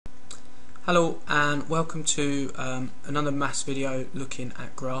Hello and welcome to another maths video looking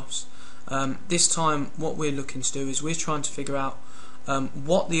at graphs. This time what we're looking to do is we're trying to figure out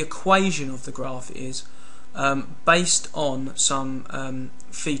what the equation of the graph is based on some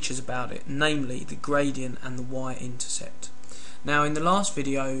features about it, namely the gradient and the y-intercept. Now in the last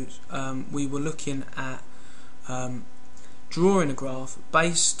video we were looking at drawing a graph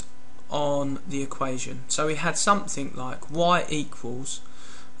based on the equation. So we had something like y equals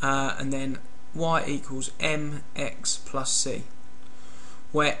and then y equals mx plus c,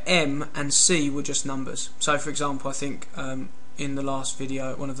 where m and c were just numbers. So for example, I think in the last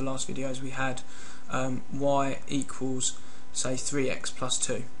video, one of the last videos, we had y equals say 3x plus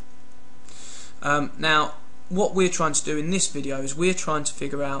 2. Now what we're trying to do in this video is we're trying to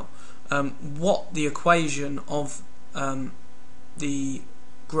figure out what the equation of the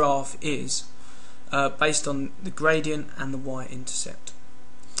graph is based on the gradient and the y-intercept.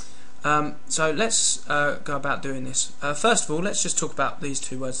 So let's go about doing this. First of all, let's just talk about these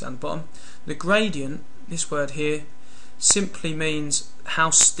two words down the bottom. The gradient, this word here, simply means how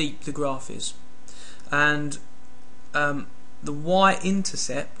steep the graph is, and the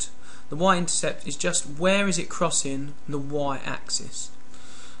y-intercept is just where is it crossing the y-axis.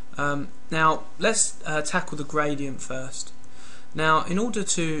 Now let's tackle the gradient first. Now in order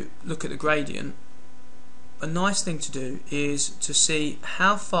to look at the gradient, a nice thing to do is to see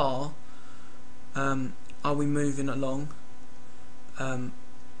how far are we moving along. How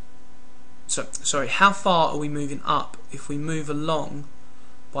far are we moving up if we move along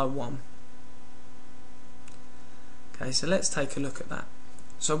by 1? Okay, so let's take a look at that.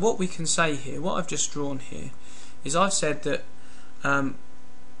 So what we can say here, what I've just drawn here, is I've said that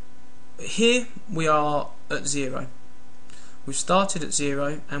here we are at 0. We've started at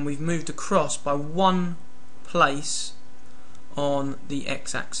 0 and we've moved across by 1 place on the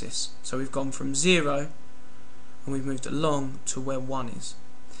x-axis. So we've gone from 0 and we've moved along to where 1 is.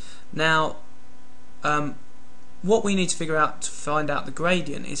 Now what we need to figure out to find out the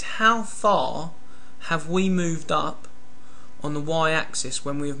gradient is how far have we moved up on the y-axis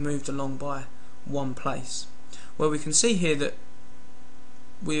when we have moved along by 1 place. Well, we can see here that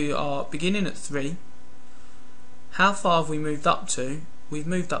we are beginning at 3. How far have we moved up to? We've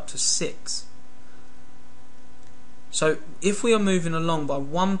moved up to 6. So if we are moving along by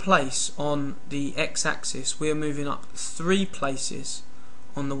 1 place on the x-axis, we are moving up 3 places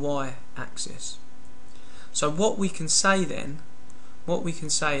on the y-axis. So what we can say then,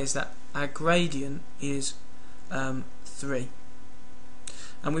 is that our gradient is 3.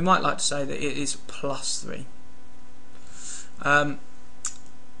 And we might like to say that it is plus 3.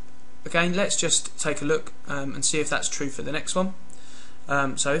 Again, let's just take a look and see if that's true for the next one.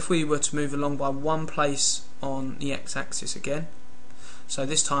 So if we were to move along by 1 place on the x-axis again, so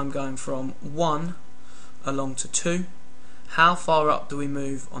this time going from 1 along to 2, how far up do we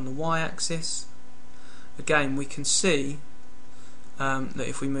move on the y-axis? Again, we can see that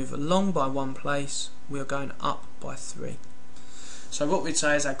if we move along by 1 place, we are going up by 3. So what we'd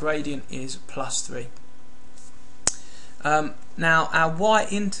say is our gradient is plus 3. Now our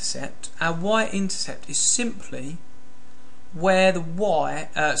y-intercept is simply where the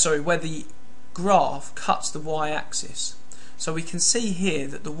where the graph cuts the y-axis. So we can see here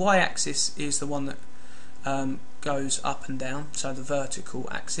that the y-axis is the one that goes up and down, so the vertical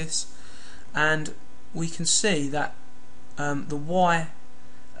axis, and we can see that the y-axis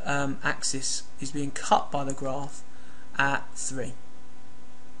is being cut by the graph at 3.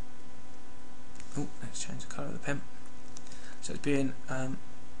 Oh, let's change the colour of the pen. So it's being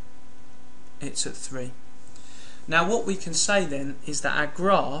it's at 3. Now what we can say then is that our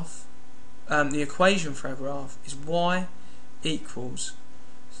graph, the equation for our graph is y equals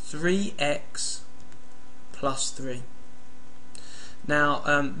 3x plus 3. Now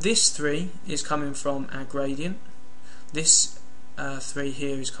this 3 is coming from our gradient. This 3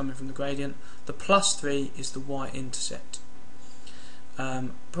 here is coming from the gradient. The plus 3 is the y-intercept.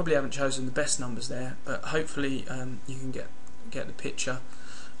 Probably haven't chosen the best numbers there, but hopefully you can get the picture.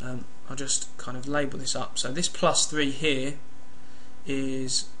 I'll just kind of label this up. So this plus 3 here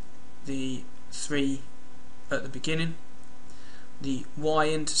is the 3 at the beginning. The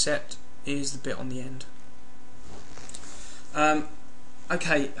y-intercept is the bit on the end.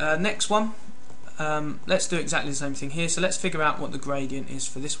 Okay, next one. Let's do exactly the same thing here. So let's figure out what the gradient is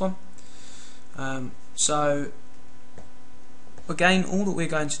for this one. So again, all that we're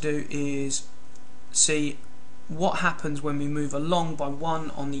going to do is see what happens when we move along by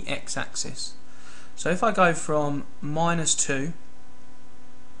 1 on the x-axis. So if I go from -2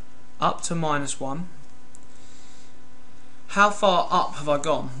 up to -1, how far up have I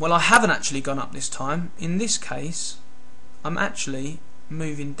gone? Well, I haven't actually gone up this time. In this case, I'm actually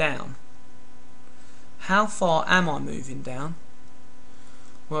moving down. How far am I moving down?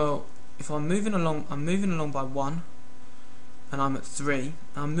 Well, if I'm moving along by 1, and I'm at 3,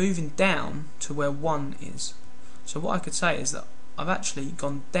 I'm moving down to where 1 is. So what I could say is that I've actually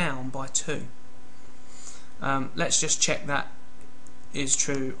gone down by 2. Let's just check that is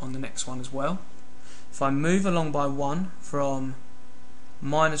true on the next one as well. If I move along by 1 from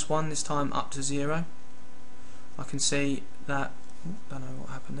 -1 this time up to 0, I can see that, don't know what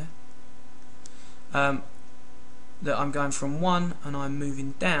happened there, that I'm going from 1 and I'm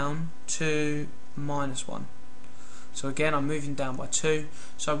moving down to -1. So again, I'm moving down by 2.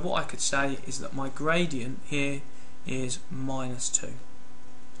 So what I could say is that my gradient here is -2.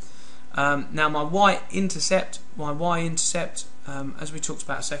 Now my y-intercept, as we talked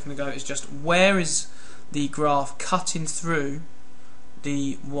about a second ago, is just where is the graph cutting through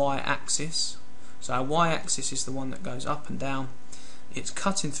the y-axis. So our y-axis is the one that goes up and down. It's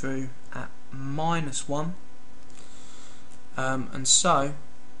cutting through at -1, and so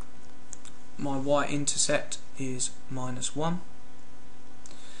my y-intercept is -1.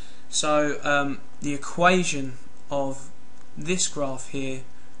 So the equation of this graph here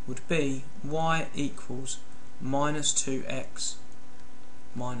would be y equals -2x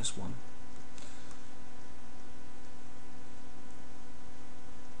 -1.